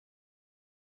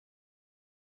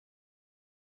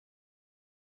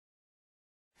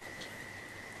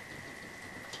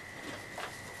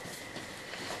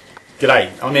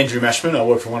G'day, I'm Andrew Mashman. I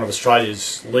work for one of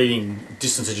Australia's leading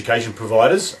distance education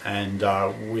providers, and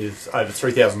with over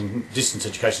 3,000 distance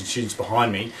education students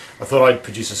behind me, I thought I'd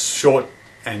produce a short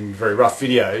and very rough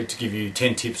video to give you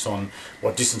 10 tips on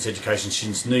what distance education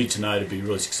students need to know to be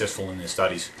really successful in their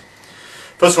studies.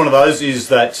 First one of those is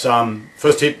that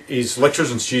first tip is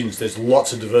lecturers and students. There's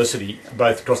lots of diversity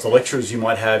both across the lecturers you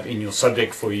might have in your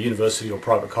subject for your university or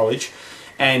private college,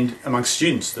 and amongst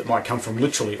students that might come from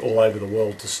literally all over the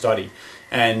world to study.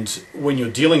 And when you're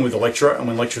dealing with a lecturer and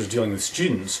when lecturers are dealing with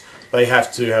students, they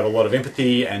have to have a lot of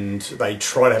empathy, and they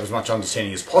try to have as much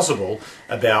understanding as possible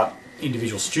about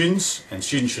individual students, and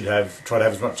students should try to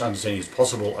have as much understanding as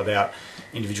possible about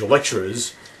individual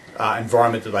lecturers'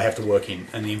 environment that they have to work in,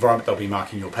 and the environment they'll be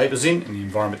marking your papers in, and the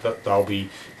environment that they'll be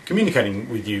communicating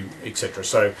with you, etc.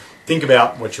 So think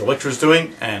about what your lecturer is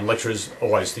doing, and lecturers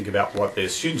always think about what their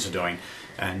students are doing.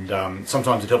 And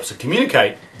sometimes it helps to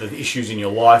communicate the issues in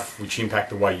your life which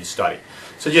impact the way you study.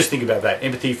 So just think about that,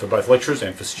 empathy for both lecturers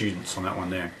and for students on that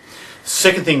one there.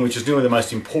 Second thing, which is really the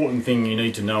most important thing you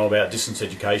need to know about distance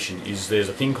education, is there's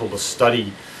a thing called a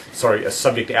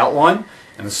subject outline.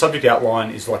 And the subject outline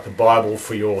is like the Bible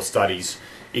for your studies.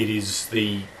 It is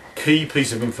the key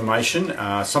piece of information.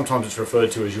 Sometimes it's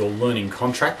referred to as your learning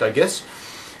contract, I guess.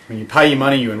 When you pay your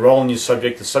money, you enroll in your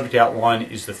subject. The subject outline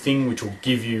is the thing which will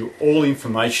give you all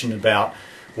information about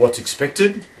what's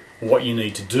expected, what you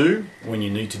need to do, when you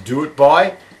need to do it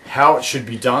by, how it should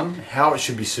be done, how it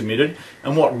should be submitted,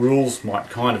 and what rules might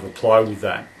kind of apply with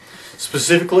that.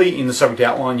 Specifically, in the subject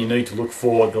outline, you need to look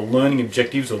for the learning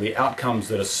objectives or the outcomes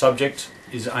that a subject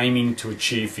is aiming to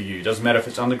achieve for you. It doesn't matter if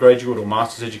it's undergraduate or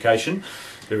master's education,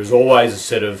 there is always a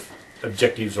set of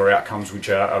objectives or outcomes which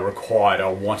are required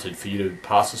or wanted for you to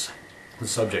pass the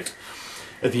subject.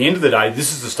 At the end of the day,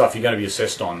 this is the stuff you're going to be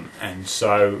assessed on, and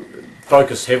so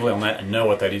focus heavily on that and know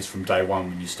what that is from day one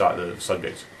when you start the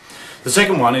subject. The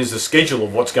second one is the schedule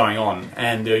of what's going on,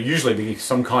 and there'll usually be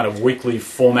some kind of weekly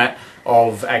format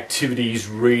of activities,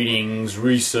 readings,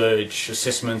 research,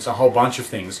 assessments, a whole bunch of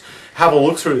things. Have a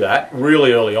look through that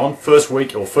really early on, first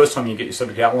week or first time you get your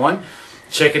subject outline.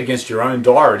 Check it against your own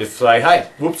diary to say, hey,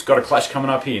 whoops, got a clash coming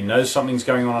up here, know something's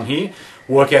going on here.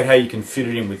 Work out how you can fit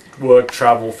it in with work,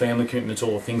 travel, family commitments,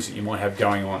 all the things that you might have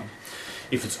going on.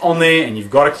 If it's on there and you've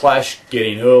got a clash, get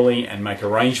in early and make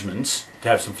arrangements to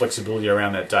have some flexibility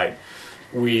around that date.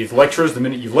 With lecturers, the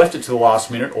minute you've left it to the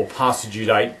last minute or past the due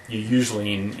date, you're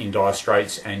usually in dire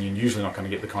straits, and you're usually not going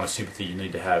to get the kind of sympathy you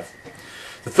need to have.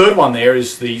 The third one there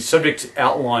is the subject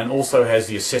outline also has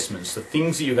the assessments, the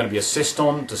things that you're going to be assessed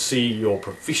on to see your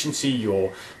proficiency,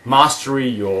 your mastery,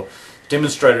 your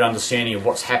demonstrated understanding of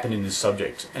what's happened in this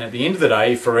subject. And at the end of the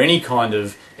day, for any kind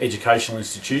of educational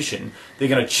institution, they're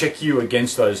going to check you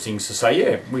against those things to say,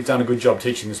 yeah, we've done a good job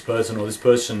teaching this person, or this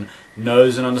person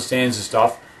knows and understands the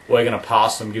stuff. We're going to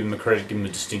pass them, give them the credit, give them the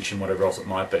distinction, whatever else it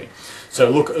might be. So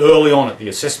look early on at the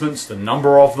assessments, the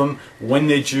number of them, when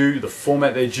they're due, the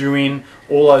format they're due in,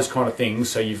 all those kind of things,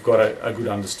 so you've got a good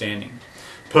understanding.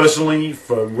 Personally,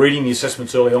 for reading the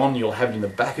assessments early on, you'll have it in the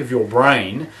back of your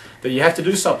brain that you have to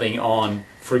do something on,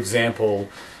 for example,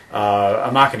 a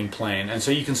marketing plan. And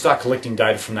so you can start collecting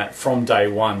data from that from day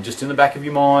one, just in the back of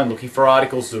your mind, looking for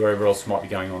articles, or whatever else might be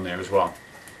going on there as well.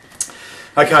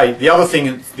 Okay, the other thing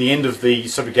at the end of the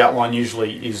subject outline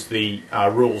usually is the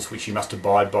rules which you must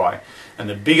abide by. And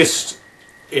the biggest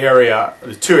area,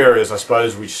 the two areas I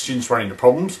suppose which students run into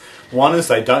problems. One is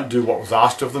they don't do what was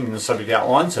asked of them in the subject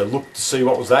outline, so look to see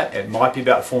what was that. It might be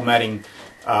about formatting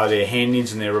their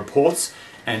hand-ins and their reports.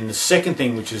 And the second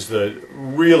thing, which is the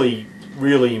really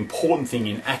important thing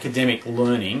in academic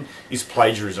learning, is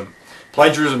plagiarism.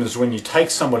 Plagiarism is when you take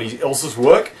somebody else's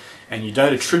work and you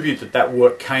don't attribute that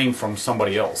work came from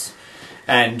somebody else.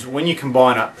 And when you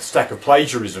combine a stack of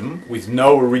plagiarism with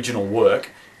no original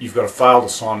work, you've got a failed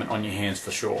assignment on your hands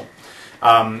for sure.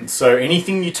 So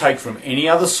anything you take from any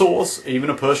other source, even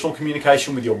a personal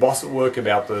communication with your boss at work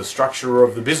about the structure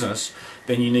of the business,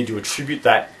 then you need to attribute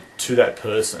that to that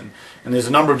person. And there's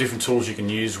a number of different tools you can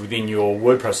use within your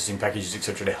word processing packages,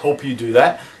 etc., to help you do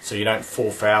that so you don't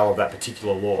fall foul of that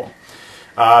particular law.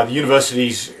 The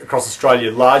universities across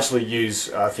Australia largely use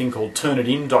a thing called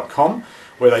turnitin.com,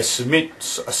 where they submit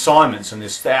assignments, and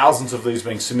there's thousands of these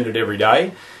being submitted every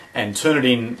day, and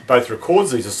Turnitin both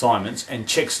records these assignments and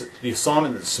checks the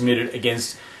assignment that's submitted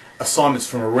against assignments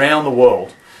from around the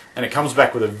world, and it comes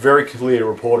back with a very clear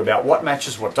report about what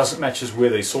matches, what doesn't match, where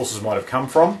these sources might have come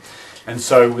from. And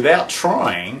so without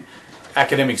trying,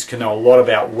 academics can know a lot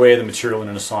about where the material in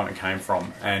an assignment came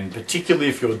from, and particularly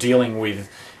if you're dealing with,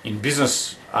 in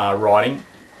business writing,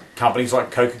 companies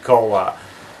like Coca-Cola,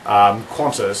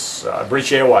 Qantas,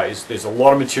 British Airways. There's a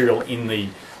lot of material in the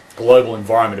global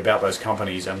environment about those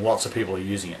companies, and lots of people are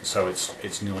using it. So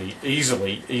it's nearly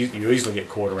you easily get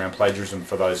caught around plagiarism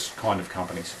for those kind of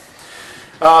companies.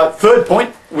 Third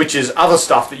point, which is other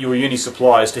stuff that your uni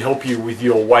supplies to help you with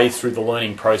your way through the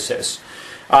learning process.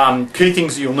 Key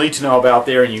things that you'll need to know about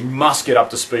there, and you must get up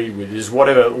to speed with, is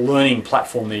whatever learning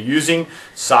platform they're using,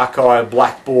 Sakai,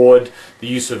 Blackboard, the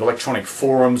use of electronic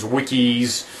forums,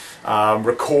 wikis,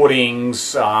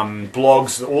 recordings,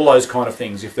 blogs, all those kind of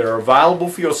things. If they're available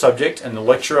for your subject and the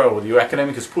lecturer or your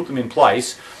academic has put them in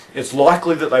place, it's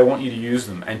likely that they want you to use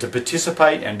them and to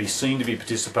participate and be seen to be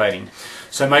participating.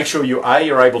 So make sure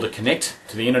you're able to connect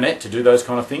to the internet to do those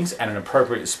kind of things at an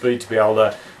appropriate speed to be able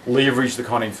to leverage the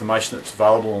kind of information that's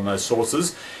available on those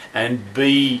sources, and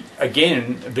be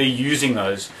using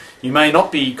those. You may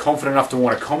not be confident enough to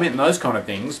want to comment on those kind of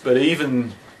things, but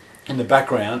even in the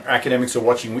background, academics are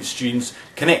watching which students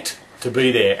connect to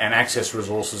be there and access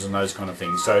resources and those kind of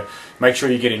things. So make sure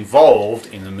you get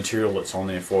involved in the material that's on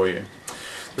there for you.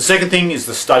 The second thing is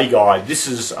the study guide. This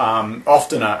is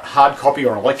often a hard copy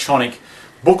or an electronic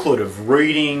booklet of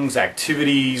readings,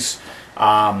 activities,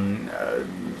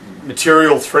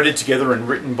 material threaded together and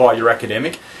written by your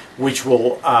academic, which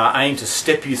will aim to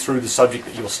step you through the subject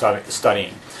that you're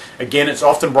studying. Again, it's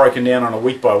often broken down on a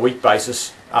week-by-week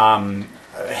basis,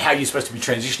 how you're supposed to be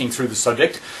transitioning through the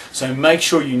subject. So make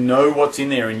sure you know what's in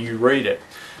there and you read it.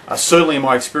 Certainly in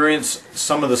my experience,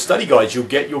 some of the study guides you'll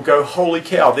go, holy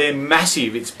cow, they're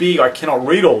massive, it's big, I cannot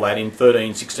read all that in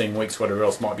 13, 16 weeks, whatever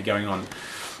else might be going on.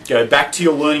 Go back to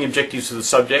your learning objectives for the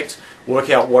subject, work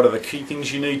out what are the key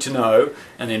things you need to know,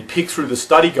 and then pick through the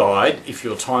study guide, if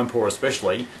you're time poor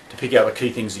especially, to pick out the key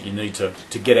things that you need to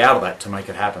get out of that to make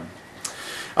it happen.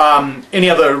 Any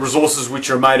other resources which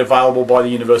are made available by the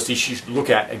university you should look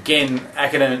at. Again,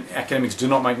 academics do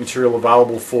not make material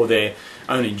available for their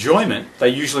own enjoyment. They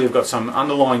usually have got some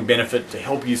underlying benefit to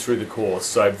help you through the course.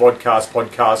 So vodcasts,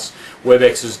 podcasts,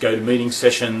 WebExes, GoToMeeting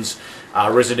sessions,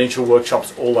 residential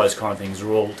workshops, all those kind of things are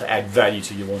all to add value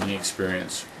to your learning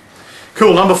experience.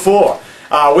 Cool, number 4.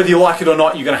 Whether you like it or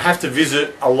not, you're going to have to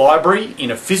visit a library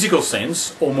in a physical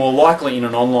sense, or more likely in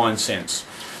an online sense.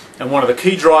 And one of the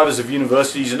key drivers of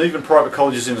universities and even private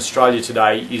colleges in Australia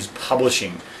today is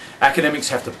publishing. Academics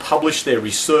have to publish their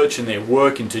research and their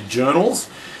work into journals,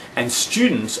 and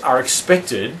students are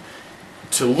expected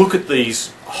to look at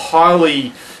these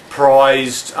highly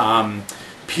prized,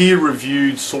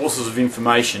 peer-reviewed sources of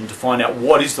information to find out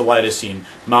what is the latest in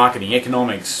marketing,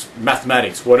 economics,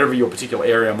 mathematics, whatever your particular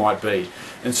area might be.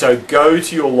 And so go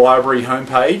to your library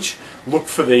homepage, look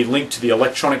for the link to the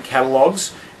electronic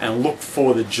catalogues, and look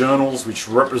for the journals which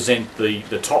represent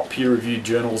the top peer-reviewed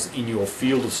journals in your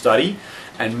field of study,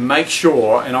 and make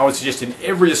sure, and I would suggest in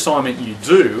every assignment you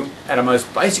do, at a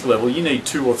most basic level, you need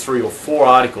 2 or 3 or 4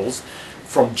 articles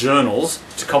from journals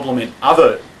to complement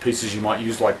other pieces you might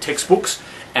use, like textbooks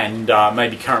and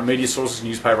maybe current media sources,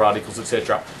 newspaper articles,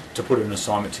 etc., to put an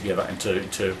assignment together and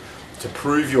to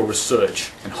prove your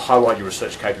research and highlight your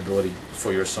research capability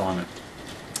for your assignment.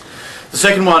 The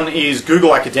second one is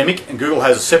Google Academic, and Google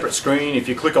has a separate screen. If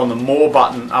you click on the More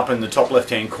button up in the top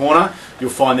left-hand corner, you'll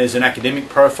find there's an academic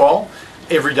profile.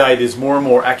 Every day there's more and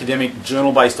more academic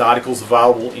journal-based articles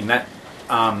available in that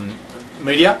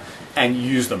media, and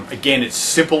use them. Again, it's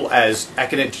simple as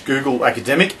Google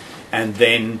Academic, and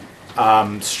then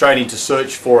straight into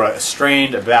search for a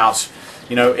strand about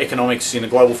economics in a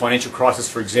global financial crisis,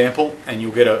 for example, and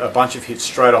you'll get a bunch of hits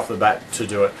straight off the bat to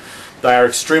do it. They are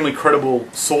extremely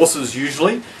credible sources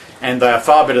usually, and they are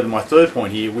far better than my third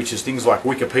point here, which is things like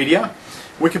Wikipedia.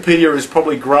 Wikipedia is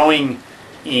probably growing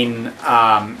in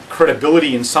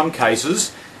credibility in some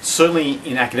cases. Certainly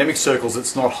in academic circles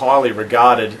it's not highly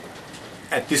regarded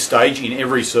at this stage in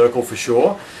every circle for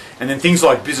sure. And then things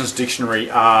like Business Dictionary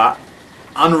are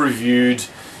unreviewed,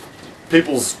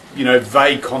 people's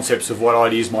vague concepts of what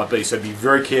ideas might be, so be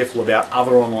very careful about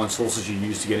other online sources you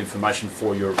use to get information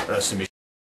for your submission.